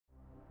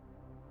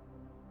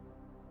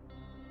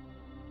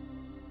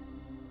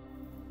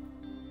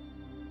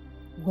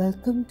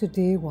Welcome to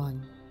day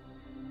 1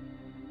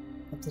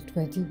 of the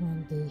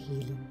 21-day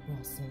healing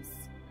process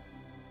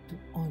to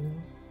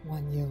honor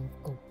 1 year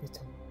of Cope with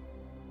Hope.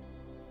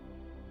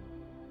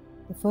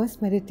 The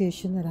first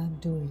meditation that I'm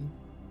doing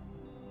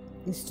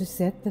is to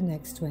set the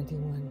next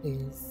 21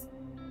 days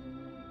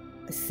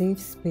a safe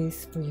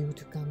space for you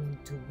to come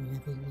into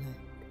whenever you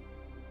like.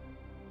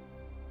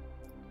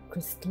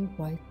 Crystal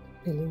white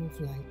pillow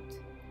of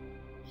light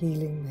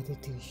healing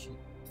meditation.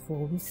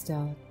 Before we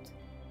start,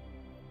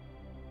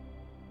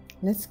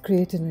 let's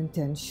create an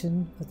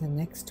intention for the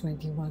next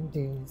 21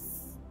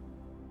 days.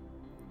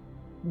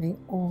 May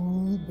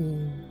all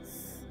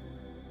beings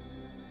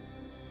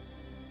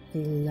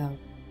feel love.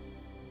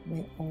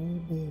 May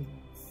all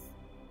beings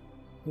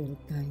feel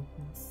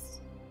kindness.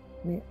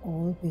 May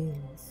all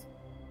beings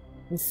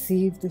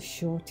receive the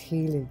short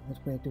healing that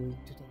we're doing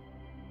today.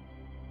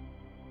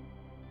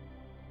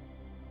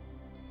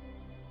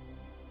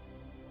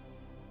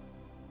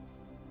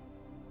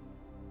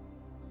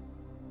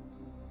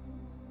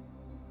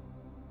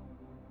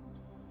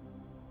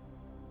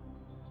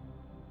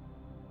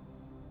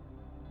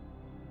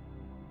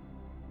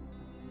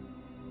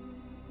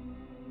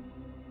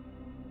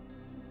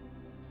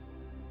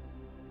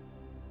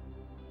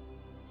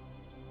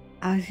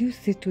 As you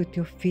sit with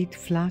your feet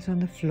flat on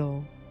the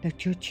floor,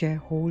 let your chair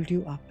hold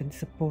you up and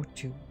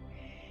support you.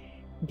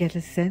 Get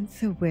a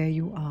sense of where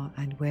you are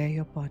and where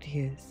your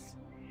body is.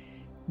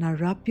 Now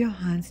rub your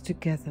hands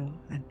together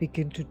and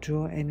begin to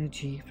draw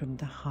energy from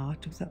the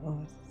heart of the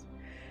earth.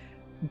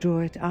 Draw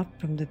it up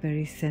from the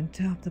very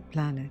center of the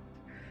planet,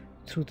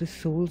 through the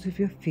soles of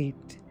your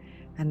feet,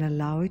 and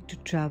allow it to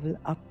travel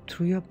up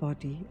through your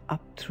body,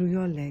 up through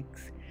your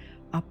legs,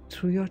 up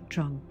through your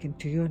trunk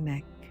into your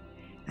neck,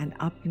 and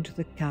up into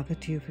the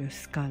cavity of your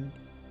skull.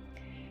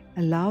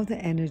 Allow the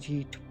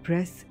energy to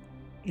press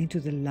into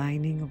the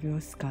lining of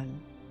your skull.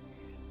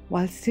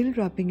 While still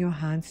rubbing your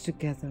hands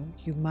together,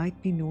 you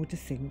might be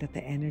noticing that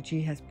the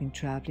energy has been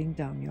traveling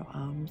down your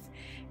arms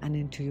and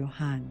into your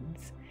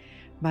hands.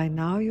 By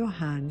now your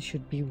hands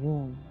should be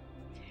warm.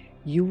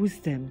 Use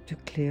them to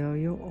clear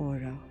your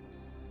aura,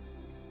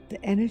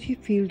 the energy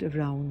field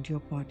around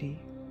your body.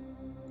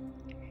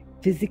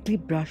 Physically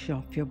brush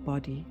off your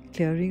body,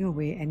 clearing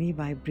away any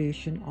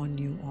vibration on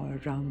you or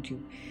around you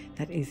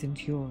that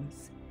isn't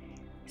yours.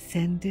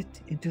 Send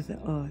it into the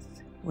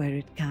earth where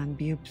it can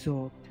be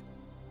absorbed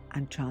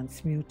and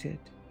transmuted.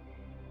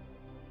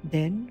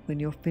 Then, when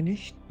you're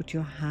finished, put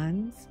your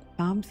hands,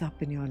 palms up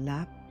in your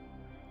lap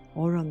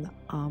or on the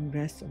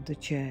armrest of the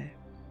chair.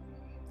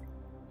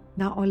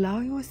 Now allow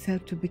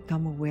yourself to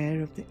become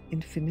aware of the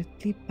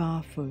infinitely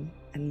powerful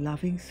and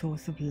loving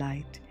source of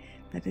light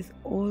that is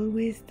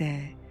always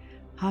there,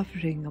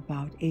 hovering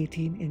about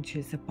 18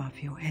 inches above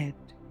your head.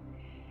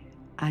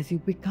 As you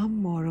become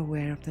more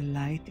aware of the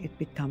light, it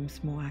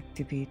becomes more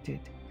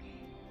activated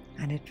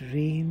and it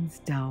rains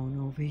down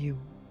over you.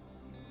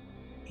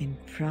 In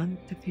front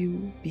of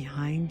you,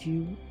 behind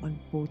you, on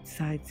both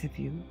sides of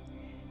you.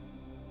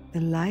 The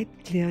light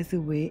clears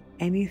away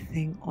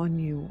anything on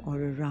you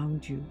or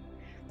around you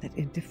that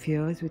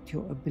interferes with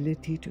your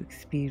ability to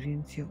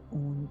experience your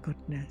own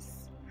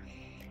goodness.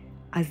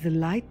 As the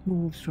light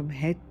moves from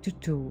head to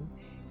toe,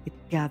 it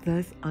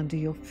gathers under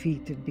your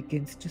feet and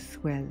begins to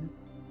swell.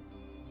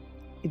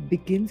 It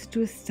begins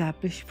to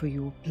establish for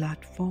you a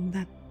platform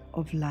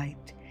of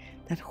light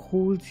that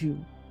holds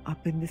you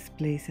up in this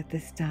place at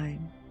this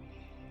time.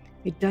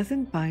 It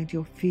doesn't bind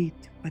your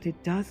feet, but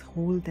it does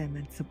hold them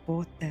and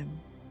support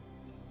them.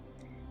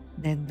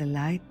 Then the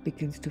light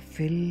begins to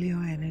fill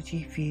your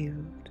energy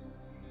field.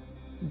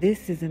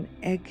 This is an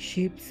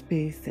egg-shaped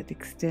space that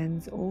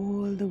extends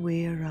all the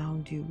way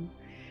around you,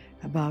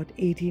 about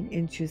 18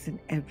 inches in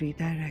every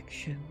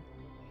direction.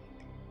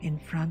 In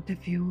front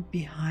of you,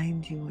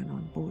 behind you, and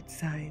on both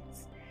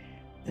sides,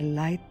 the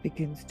light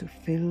begins to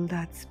fill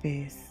that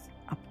space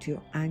up to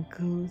your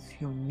ankles,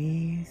 your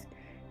knees,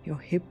 your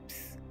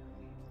hips,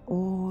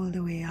 all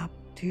the way up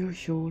to your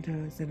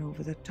shoulders and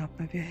over the top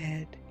of your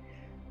head,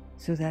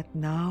 so that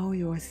now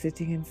you are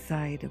sitting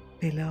inside a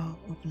pillar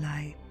of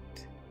light.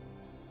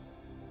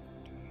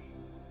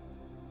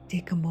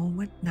 Take a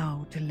moment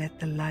now to let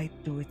the light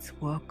do its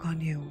work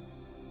on you.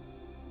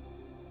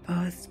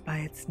 First, by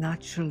its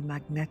natural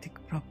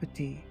magnetic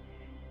property,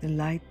 the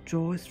light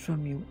draws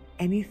from you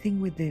anything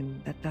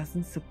within that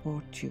doesn't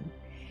support you,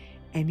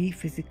 any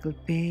physical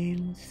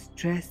pain,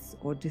 stress,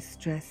 or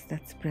distress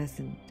that's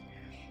present,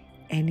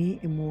 any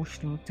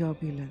emotional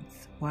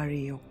turbulence,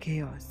 worry, or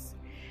chaos,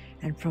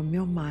 and from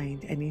your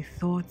mind, any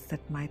thoughts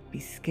that might be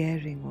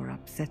scaring or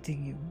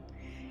upsetting you.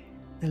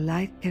 The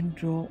light can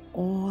draw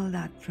all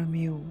that from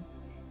you.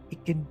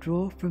 It can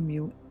draw from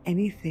you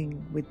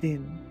anything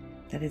within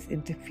that is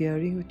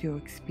interfering with your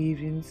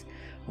experience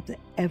of the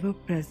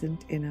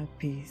ever-present inner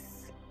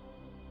peace.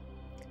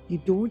 You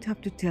don't have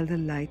to tell the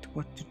light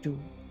what to do.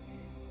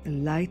 The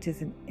light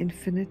is an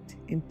infinite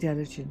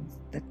intelligence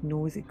that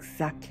knows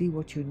exactly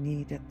what you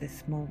need at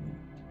this moment.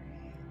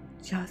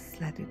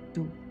 Just let it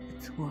do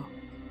its work.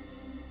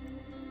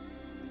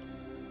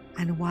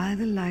 And while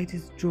the light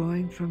is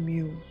drawing from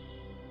you,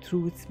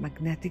 through its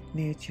magnetic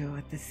nature,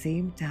 at the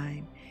same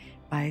time,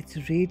 by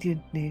its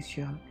radiant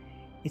nature,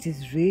 it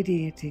is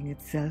radiating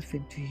itself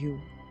into you.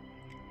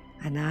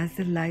 And as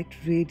the light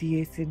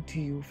radiates into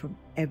you from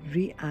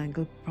every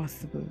angle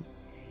possible,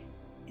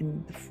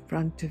 in the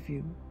front of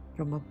you,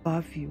 from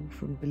above you,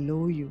 from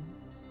below you,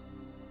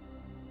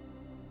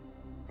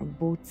 from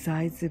both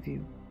sides of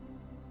you,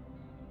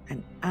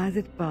 and as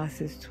it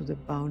passes through the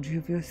boundary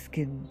of your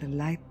skin, the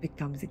light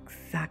becomes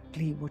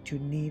exactly what you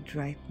need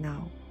right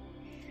now.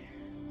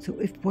 So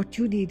if what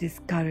you need is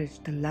courage,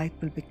 the light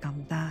will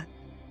become that.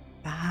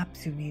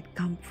 Perhaps you need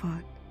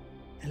comfort,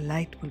 the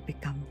light will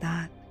become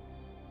that.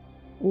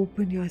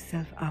 Open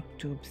yourself up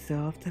to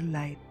observe the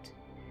light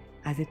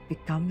as it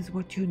becomes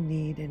what you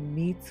need and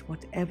meets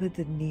whatever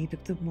the need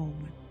of the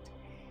moment,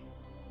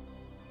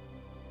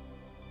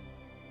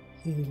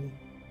 healing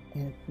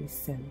every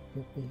cell of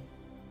your being.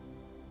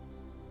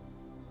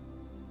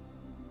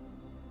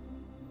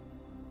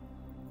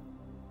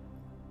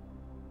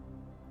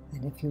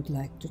 And if you'd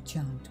like to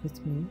chant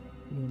with me,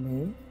 you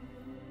may.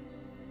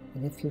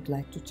 And if you'd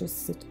like to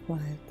just sit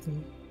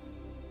quietly,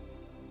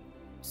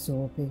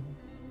 absorbing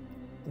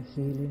the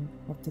healing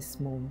of this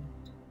moment,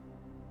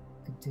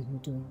 continue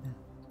doing that.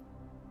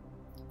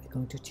 We're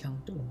going to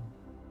chant Om.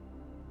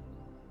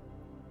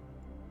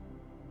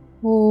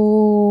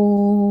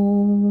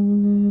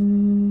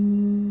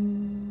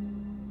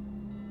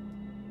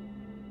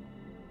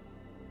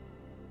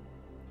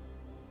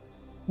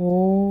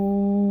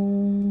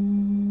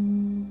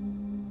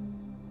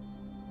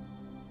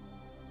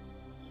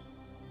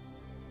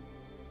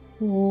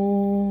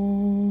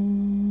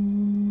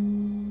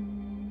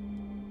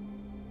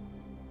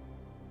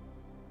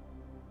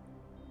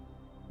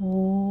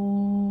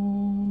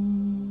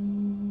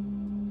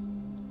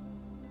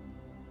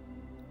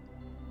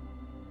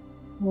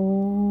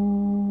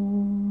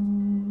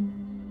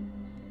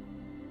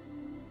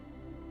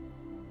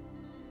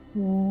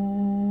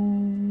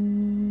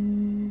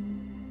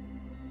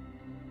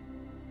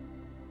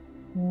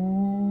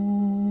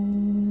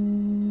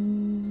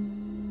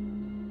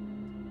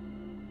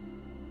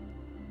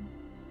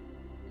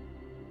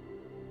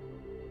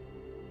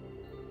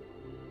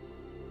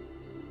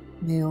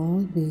 May all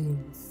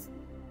beings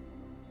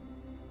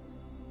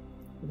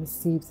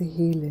receive the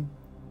healing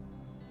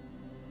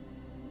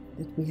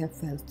that we have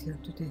felt here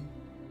today.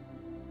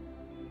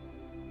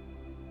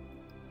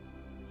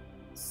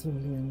 Slowly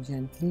and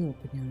gently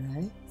open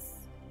your eyes.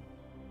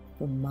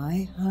 From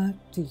my heart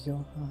to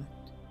your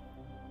heart,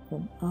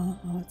 from our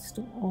hearts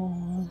to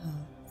all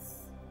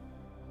hearts,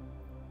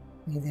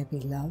 may there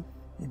be love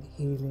and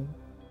healing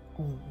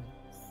always.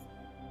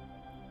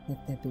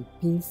 Let there be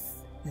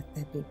peace, let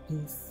there be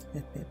peace,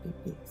 let there be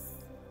peace.